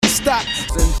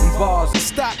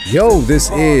Yo, this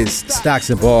is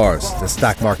Stocks and Bars, the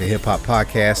Stock Market Hip Hop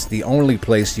Podcast, the only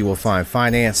place you will find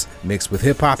finance mixed with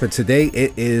hip hop. And today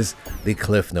it is the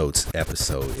Cliff Notes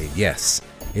episode. And yes,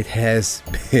 it has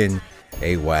been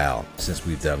a while since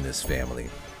we've done this, family.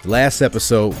 Last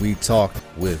episode, we talked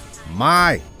with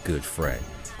my good friend,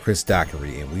 Chris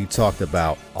Dockery, and we talked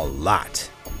about a lot.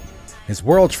 His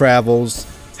world travels,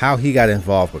 how he got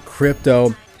involved with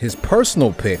crypto, his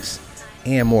personal picks,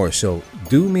 and more. So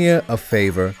do me a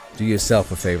favor, do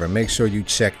yourself a favor, make sure you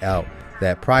check out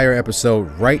that prior episode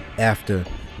right after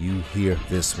you hear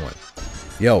this one.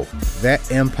 Yo, that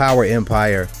Empower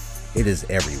Empire, it is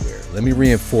everywhere. Let me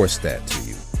reinforce that to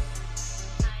you.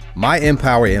 My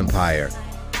Empower Empire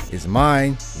is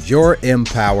mine. Your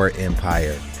Empower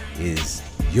Empire is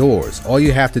yours. All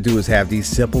you have to do is have these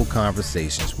simple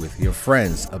conversations with your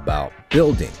friends about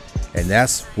building. And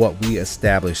that's what we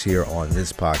establish here on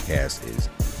this podcast, is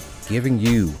giving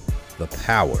you the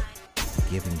power,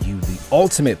 giving you the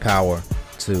ultimate power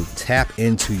to tap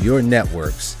into your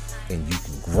networks and you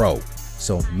can grow.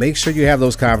 So make sure you have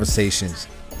those conversations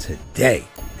today.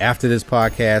 After this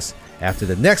podcast, after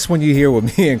the next one you hear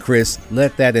with me and Chris,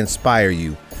 let that inspire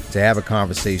you to have a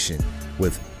conversation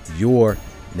with your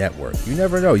network. You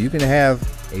never know. You can have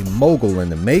a mogul in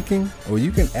the making, or you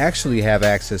can actually have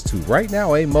access to right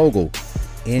now a mogul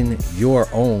in your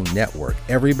own network.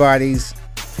 Everybody's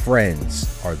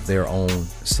friends are their own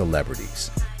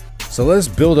celebrities. So let's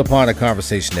build upon a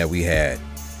conversation that we had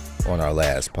on our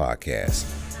last podcast.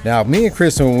 Now, me and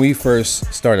Chris, when we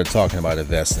first started talking about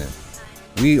investing,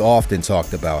 we often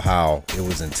talked about how it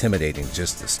was intimidating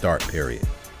just to start, period.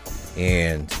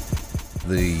 And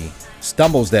the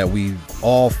stumbles that we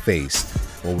all faced,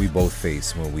 or we both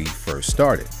faced when we first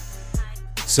started.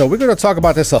 So we're going to talk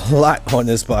about this a lot on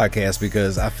this podcast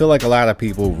because I feel like a lot of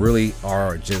people really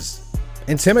are just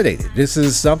intimidated. This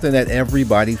is something that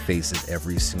everybody faces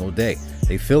every single day.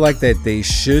 They feel like that they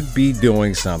should be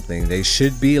doing something. They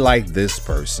should be like this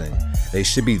person. They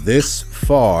should be this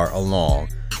far along.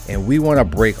 And we want to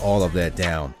break all of that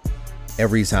down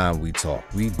every time we talk.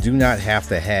 We do not have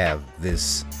to have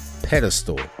this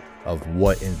pedestal of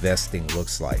what investing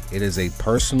looks like. It is a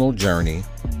personal journey,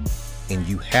 and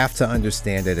you have to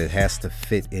understand that it has to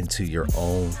fit into your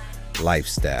own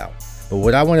lifestyle. But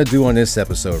what I want to do on this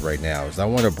episode right now is I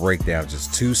want to break down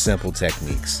just two simple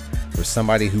techniques for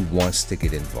somebody who wants to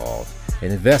get involved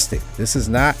in investing. This is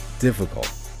not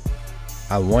difficult.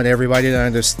 I want everybody to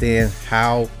understand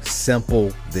how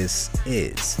simple this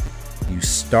is. You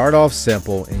start off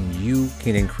simple and you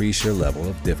can increase your level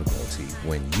of difficulty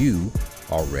when you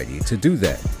are ready to do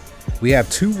that. We have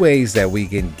two ways that we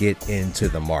can get into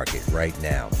the market right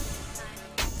now.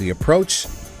 The approach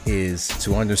is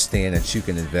to understand that you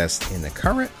can invest in the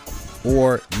current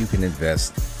or you can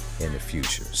invest in the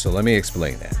future. So let me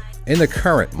explain that. In the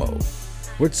current mode,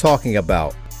 we're talking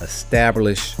about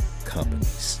established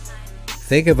companies.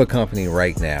 Think of a company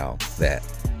right now that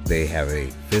they have a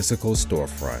physical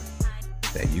storefront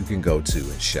that you can go to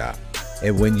and shop.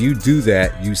 And when you do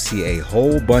that, you see a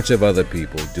whole bunch of other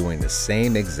people doing the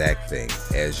same exact thing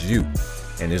as you.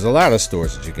 And there's a lot of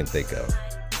stores that you can think of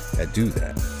that do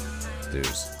that.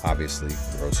 There's obviously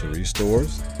grocery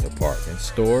stores, department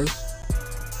stores,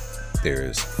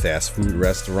 there's fast food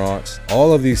restaurants.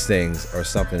 All of these things are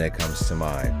something that comes to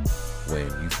mind when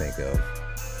you think of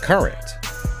current.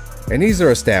 And these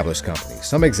are established companies.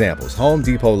 Some examples: Home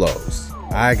Depot, Lowe's.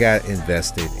 I got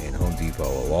invested in Home Depot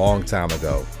a long time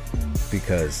ago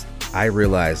because I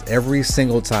realized every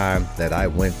single time that I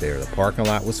went there, the parking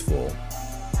lot was full.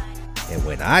 And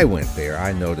when I went there,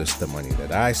 I noticed the money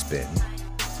that I spent.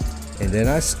 And then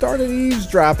I started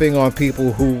eavesdropping on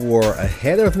people who were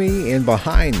ahead of me and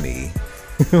behind me,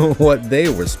 what they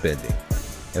were spending.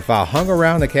 If I hung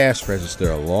around the cash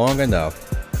register long enough,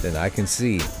 then I can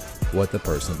see what the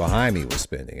person behind me was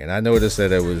spending. And I noticed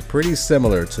that it was pretty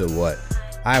similar to what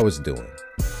I was doing.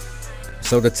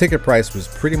 So the ticket price was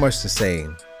pretty much the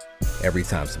same every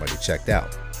time somebody checked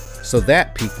out. So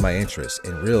that piqued my interest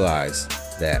and realized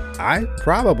that I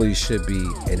probably should be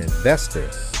an investor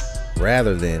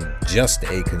rather than just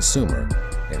a consumer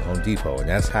in Home Depot. And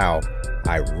that's how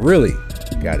I really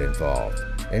got involved.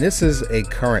 And this is a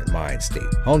current mind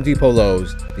state. Home Depot,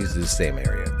 Lowe's, these are the same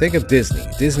area. Think of Disney.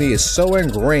 Disney is so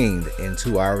ingrained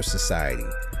into our society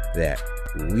that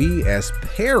we as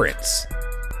parents,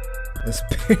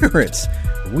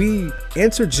 we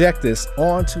interject this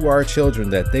onto our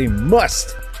children that they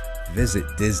must visit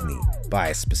Disney by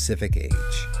a specific age.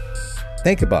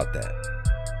 Think about that.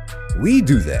 We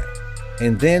do that.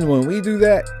 And then when we do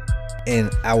that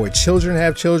and our children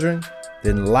have children,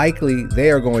 then likely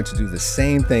they are going to do the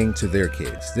same thing to their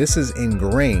kids. This is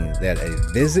ingrained that a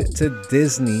visit to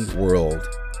Disney World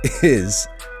is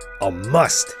a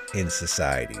must in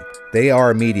society. They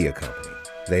are a media company.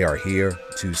 They are here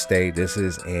to stay. This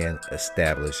is an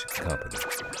established company.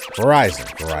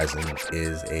 Verizon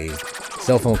is a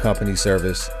cell phone company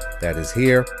service that is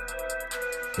here.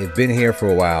 They've been here for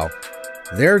a while.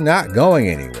 They're not going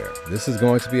anywhere. This is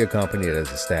going to be a company that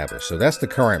is established. So that's the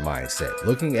current mindset.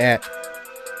 Looking at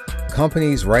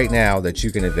companies right now that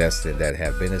you can invest in that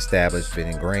have been established, been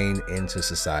ingrained into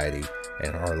society,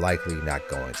 and are likely not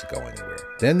going to go anywhere.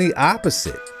 Then the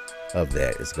opposite of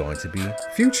that is going to be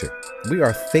future. We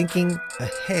are thinking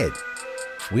ahead.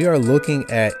 We are looking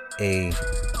at a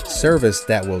service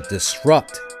that will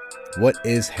disrupt what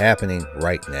is happening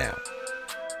right now.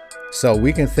 So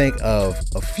we can think of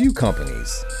a few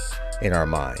companies in our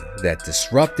mind that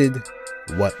disrupted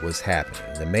what was happening.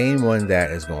 The main one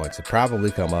that is going to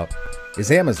probably come up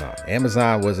is Amazon.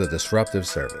 Amazon was a disruptive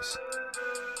service.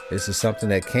 This is something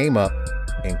that came up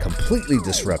and completely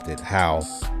disrupted how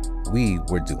we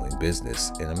were doing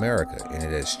business in America. And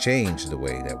it has changed the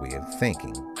way that we are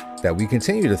thinking, that we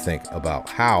continue to think about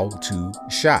how to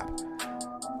shop.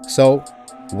 So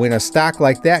when a stock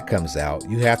like that comes out,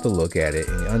 you have to look at it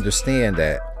and understand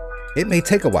that it may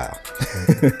take a while.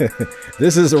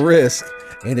 This is a risk,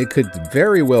 and it could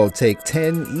very well take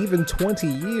 10, even 20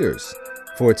 years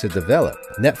for it to develop.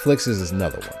 Netflix is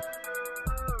another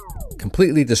one.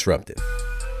 Completely disruptive.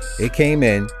 It came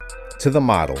in to the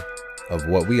model of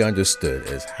what we understood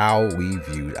as how we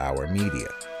viewed our media,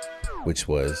 which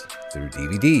was through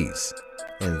DVDs.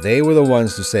 And they were the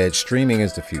ones who said streaming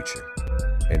is the future.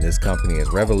 And this company has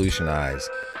revolutionized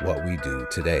what we do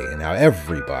today. And now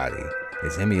everybody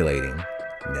is emulating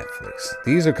Netflix.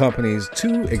 These are companies,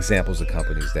 two examples of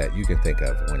companies that you can think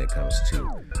of when it comes to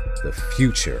the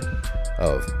future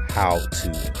of how to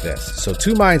invest. So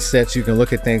two mindsets. You can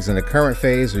look at things in the current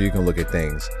phase, or you can look at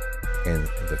things in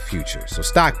the future. So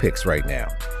stock picks right now.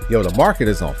 Yo, the market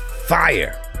is on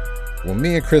fire. When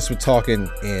me and Chris were talking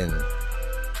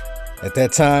at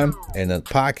that time, and the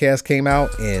podcast came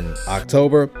out in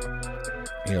October,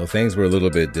 things were a little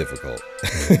bit difficult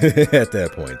at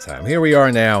that point in time. Here we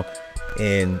are now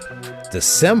in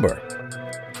December,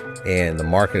 and the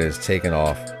market has taken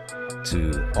off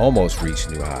to almost reach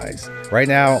new highs. Right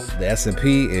now, the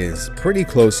S&P is pretty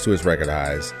close to its record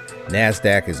highs.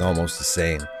 NASDAQ is almost the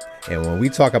same. And when we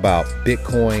talk about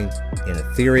Bitcoin and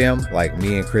Ethereum, like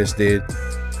me and Chris did,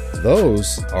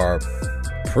 those are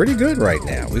pretty good right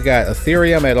now. We got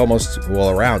Ethereum at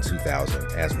around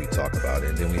 2,000 as we talk about it.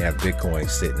 And then we have Bitcoin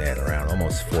sitting at around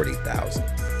almost 40,000.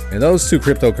 And those two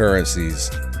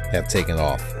cryptocurrencies have taken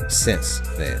off since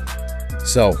then.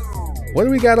 So what do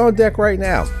we got on deck right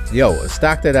now? Yo, a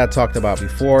stock that I talked about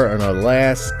before in our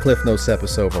last Cliff Notes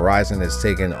episode, Verizon, has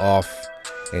taken off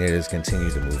and it has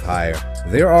continued to move higher.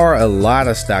 There are a lot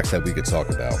of stocks that we could talk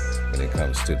about when it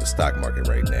comes to the stock market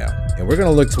right now. And we're going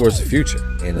to look towards the future.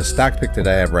 And the stock pick that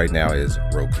I have right now is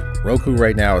Roku. Roku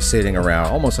right now is sitting around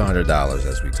almost $100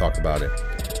 as we talk about it.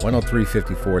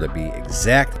 103.54 to be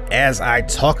exact. As I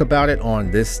talk about it on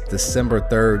this December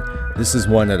 3rd, this is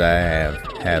one that I have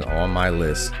had on my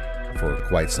list for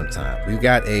quite some time. We've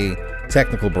got a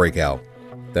technical breakout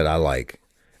that I like.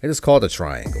 It is called a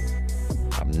triangle.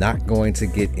 I'm not going to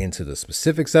get into the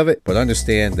specifics of it, but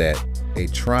understand that a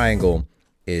triangle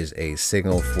is a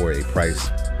signal for a price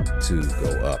to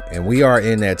go up. And we are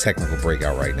in that technical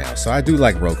breakout right now. So I do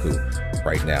like Roku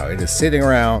right now. It is sitting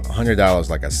around $100.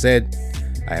 Like I said,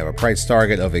 I have a price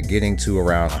target of it getting to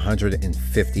around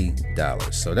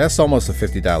 $150. So that's almost a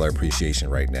 $50 appreciation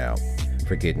right now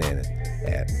for getting in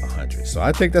at 100. So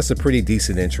I think that's a pretty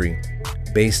decent entry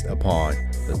based upon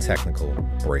the technical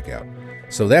breakout.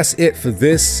 So that's it for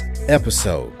this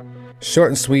episode. Short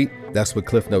and sweet. That's what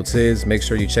Cliff Notes is. Make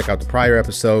sure you check out the prior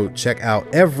episode. Check out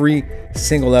every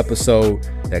single episode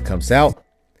that comes out.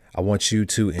 I want you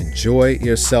to enjoy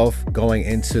yourself going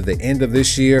into the end of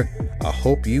this year. I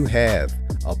hope you have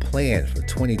a plan for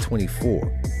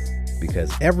 2024,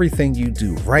 because everything you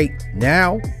do right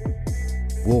now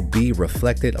will be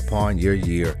reflected upon your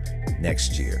year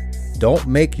next year. Don't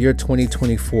make your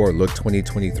 2024 look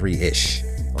 2023-ish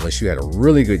unless you had a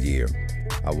really good year.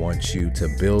 I want you to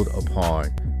build upon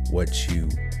what you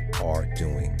are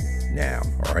doing now.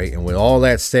 All right. And with all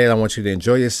that said, I want you to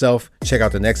enjoy yourself. Check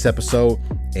out the next episode,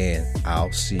 and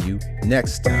I'll see you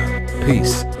next time.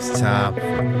 Peace. It's time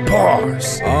for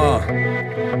bars.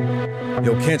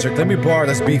 Yo, Kendrick, let me borrow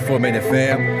this beat for a minute,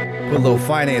 fam. Put a little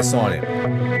finance on it.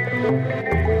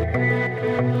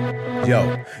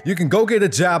 Yo, you can go get a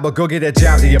job or go get that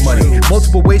job to your money.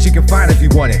 Multiple ways you can find if you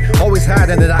want it. Always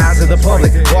hide under the eyes of the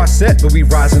public. Bar set, but we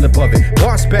rising above it.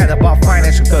 Bar spat about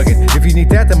financial thugging. If you need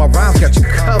that, then my rhymes got you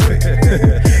covered.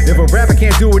 If a rapper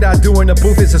can't do what I do in the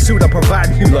booth, it's a suit, I'm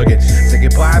providing you luggage. Say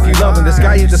goodbye if you love him. This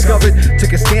guy you discovered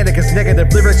took a stand against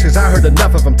negative lyrics, cause I heard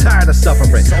enough of them, tired of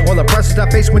suffering. All the pressures I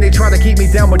face when they try to keep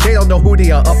me down, but they don't know who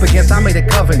they are up against. I made a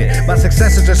covenant. My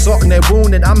success is just salting their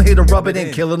wound, and I'm here to rub it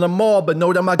in. Killing them all, but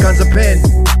know that my guns are pinned.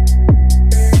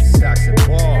 Stocks and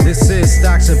Bars. This is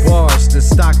Stocks and Bars, the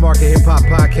stock market hip hop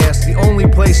podcast, the only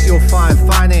place you'll find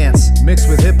finance mixed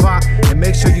with hip hop. And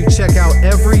make sure you check out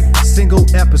every single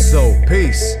episode.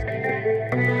 Peace.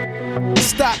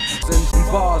 Stocks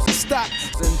and bars,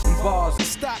 stocks and bars,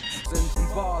 stocks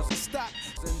and bars.